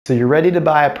So you're ready to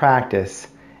buy a practice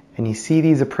and you see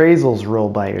these appraisals roll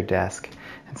by your desk,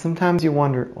 and sometimes you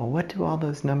wonder, well, what do all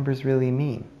those numbers really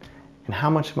mean? And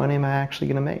how much money am I actually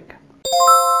going to make?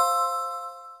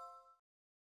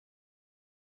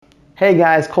 Hey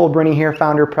guys, Cole Brinney here,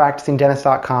 founder of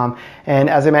PracticingDentist.com, and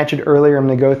as I mentioned earlier, I'm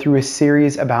going to go through a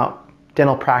series about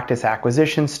dental practice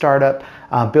acquisition, startup,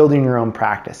 building your own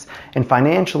practice, and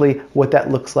financially what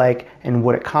that looks like and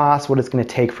what it costs, what it's going to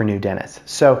take for new dentists.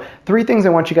 So 3 things I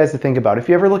want you guys to think about. If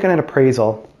you ever look at an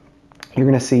appraisal, you're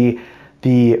going to see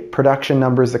the production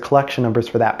numbers, the collection numbers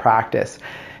for that practice.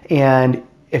 And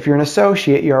if you're an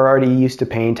associate, you're already used to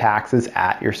paying taxes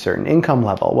at your certain income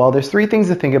level. Well, there's 3 things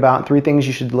to think about, 3 things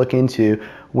you should look into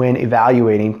when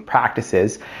evaluating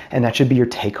practices, and that should be your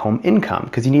take-home income,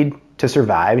 because you need to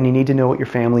survive and you need to know what your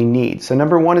family needs. So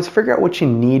number 1 is figure out what you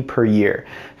need per year.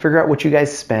 Figure out what you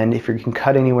guys spend, if you can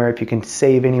cut anywhere, if you can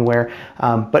save anywhere,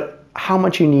 but how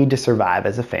much you need to survive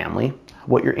as a family,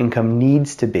 what your income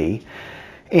needs to be.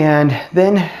 And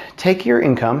then take your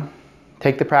income,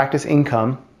 take the practice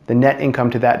income, the net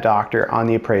income to that doctor on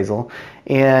the appraisal,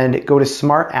 and go to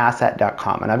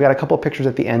smartasset.com. And I've got a couple of pictures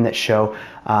at the end that show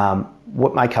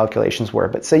what my calculations were.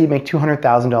 But say you make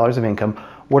 $200,000 of income,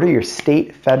 what are your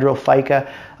state, federal, FICA,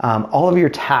 all of your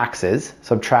taxes,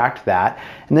 subtract that,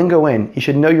 and then go in. You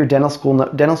should know your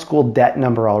dental school debt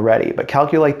number already, but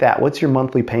calculate that. What's your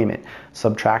monthly payment?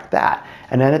 Subtract that.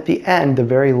 And then at the end, the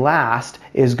very last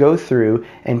is go through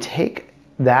and take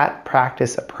that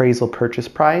practice appraisal purchase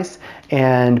price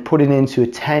and put it into a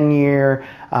 10-year,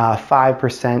 5%,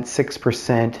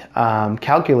 6%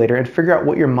 calculator and figure out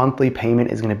what your monthly payment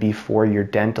is going to be for your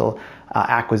dental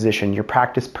acquisition, your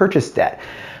practice purchase debt.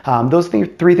 Those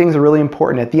 3 things are really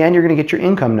important. At the end, you're going to get your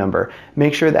income number.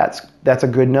 Make sure that's a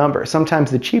good number. Sometimes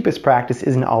the cheapest practice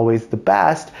isn't always the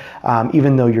best.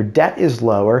 Even though your debt is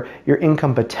lower, your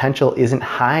income potential isn't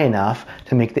high enough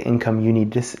to make the income you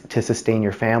need to sustain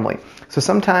your family. So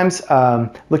sometimes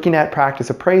looking at practice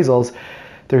appraisals,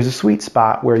 there's a sweet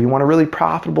spot where you want a really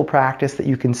profitable practice that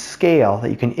you can scale,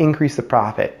 that you can increase the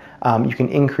profit. You can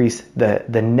increase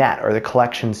the net or the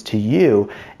collections to you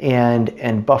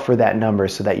and buffer that number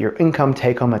so that your income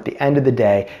take home at the end of the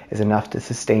day is enough to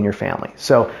sustain your family.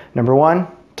 So number 1,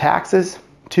 taxes.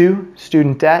 2,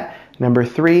 student debt. Number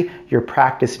 3, your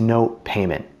practice note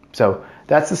payment. So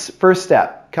that's the first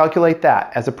step. Calculate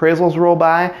that. As appraisals roll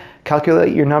by,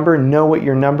 calculate your number, know what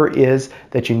your number is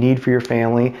that you need for your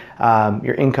family,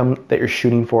 your income that you're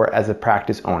shooting for as a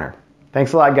practice owner.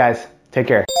 Thanks a lot, guys. Take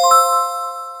care.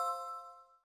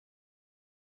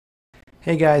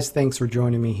 Hey guys, thanks for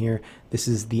joining me here. This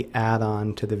is the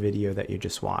add-on to the video that you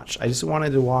just watched. I just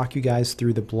wanted to walk you guys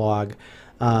through the blog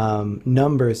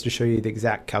numbers to show you the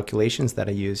exact calculations that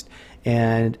I used,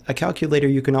 and a calculator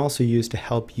you can also use to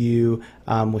help you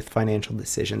with financial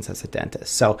decisions as a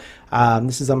dentist. So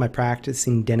this is on my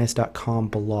PracticingDentist.com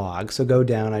blog. So go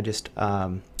down. I just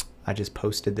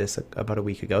posted this about a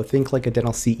week ago. Think like a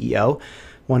dental CEO.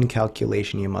 1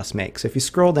 calculation you must make. So if you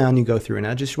scroll down, you go through, and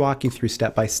I'll just walk you through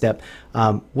step by step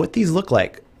what these look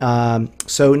like.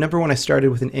 So number 1, I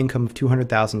started with an income of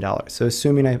 $200,000. So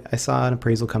assuming I saw an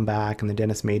appraisal come back and the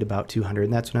dentist made about $200,000,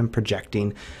 and that's what I'm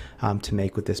projecting to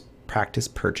make with this practice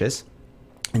purchase,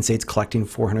 and say it's collecting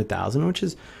 $400,000, which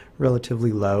is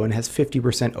relatively low and has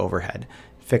 50% overhead.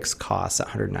 Fixed costs at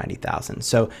 $190,000.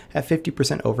 So at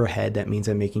 50% overhead, that means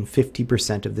I'm making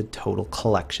 50% of the total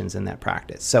collections in that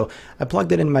practice. So I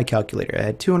plugged it into my calculator. I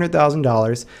had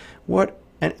 $200,000.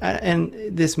 And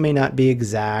this may not be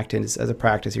exact, and as a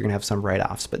practice, you're gonna have some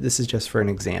write-offs, but this is just for an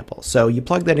example. So you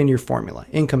plug that into your formula.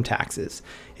 Income taxes.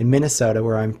 In Minnesota,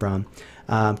 where I'm from,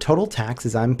 total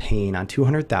taxes I'm paying on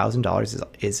 $200,000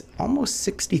 is almost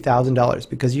 $60,000,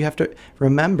 because you have to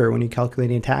remember when you're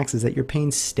calculating taxes that you're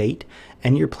paying state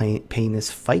and you're paying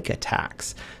this FICA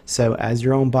tax. So as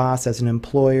your own boss, as an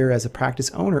employer, as a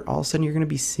practice owner, all of a sudden you're going to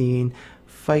be seeing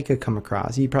FICA come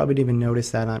across. You probably didn't even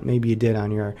notice that maybe you did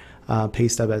on your pay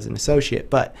stub as an associate,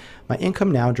 but my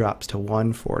income now drops to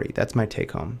 $140,000. That's my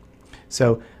take home.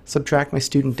 So subtract my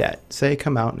student debt. Say I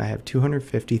come out and I have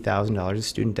 $250,000 of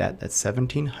student debt. That's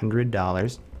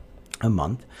 $1,700 a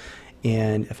month.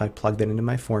 And if I plug that into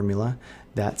my formula,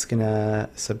 that's going to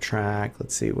subtract,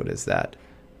 let's see, what is that?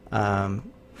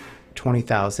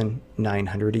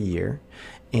 $20,900 a year.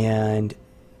 And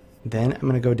then I'm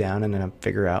going to go down and then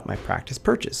figure out my practice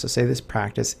purchase. So say this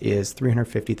practice is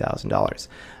 $350,000.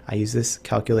 I use this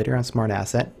calculator on Smart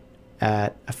Asset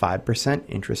at a 5%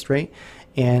 interest rate,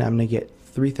 and I'm going to get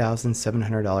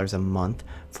 $3,700 a month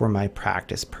for my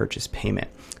practice purchase payment.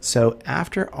 So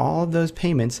after all of those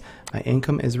payments, my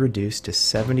income is reduced to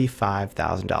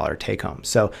 $75,000 take home.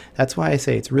 So that's why I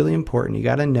say it's really important. You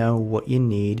got to know what you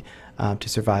need to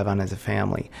survive on as a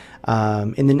family.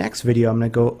 In the next video, I'm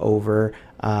going to go over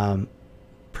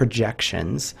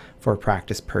projections for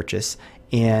practice purchase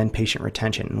and patient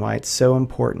retention, and why it's so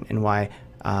important, and why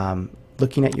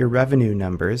looking at your revenue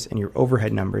numbers and your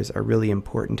overhead numbers are really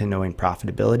important to knowing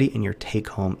profitability and your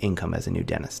take-home income as a new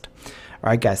dentist. All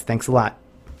right, guys, thanks a lot.